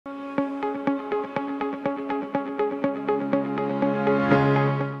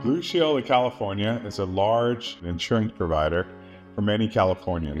Blue Shield of California is a large insurance provider for many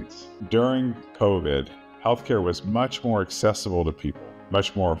Californians. During COVID, healthcare was much more accessible to people,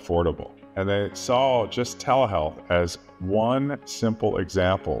 much more affordable. And they saw just telehealth as one simple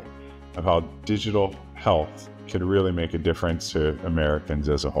example of how digital health could really make a difference to Americans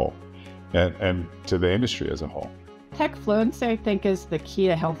as a whole and to the industry as a whole. Tech fluency, I think, is the key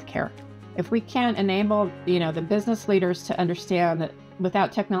to healthcare. If we can't enable, the business leaders to understand that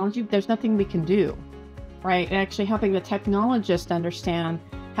without technology, there's nothing we can do, right? And actually helping the technologist understand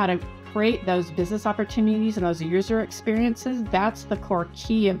how to create those business opportunities and those user experiences, that's the core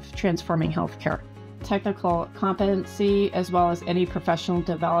key of transforming healthcare. Technical competency, as well as any professional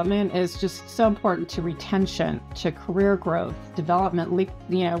development, is just so important to retention, to career growth, development,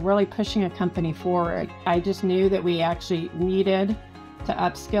 really pushing a company forward. I just knew that we actually needed to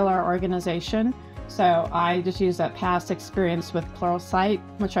upskill our organization. So I just used that past experience with Pluralsight,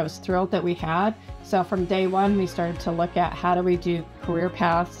 which I was thrilled that we had. So from day one, we started to look at how do we do career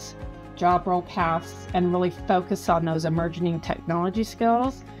paths, job role paths, and really focus on those emerging technology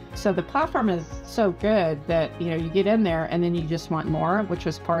skills. So the platform is so good that, you get in there and then you just want more, which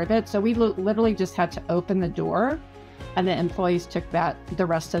was part of it. So we literally just had to open the door and the employees took that the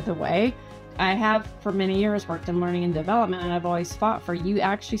rest of the way. I have for many years worked in learning and development, and I've always fought for you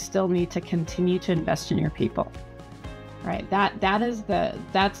actually still need to continue to invest in your people, right? That's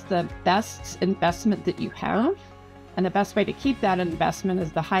the best investment that you have. And the best way to keep that investment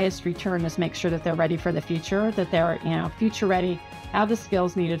is the highest return is make sure that they're ready for the future, that they're, future ready, have the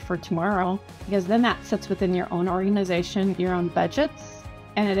skills needed for tomorrow, because then that sits within your own organization, your own budgets,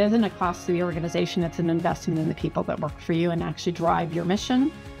 and it isn't a cost to the organization. It's an investment in the people that work for you and actually drive your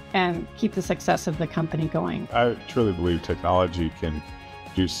mission and keep the success of the company going. I truly believe technology can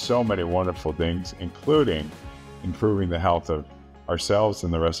do so many wonderful things, including improving the health of ourselves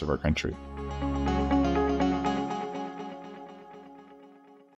and the rest of our country.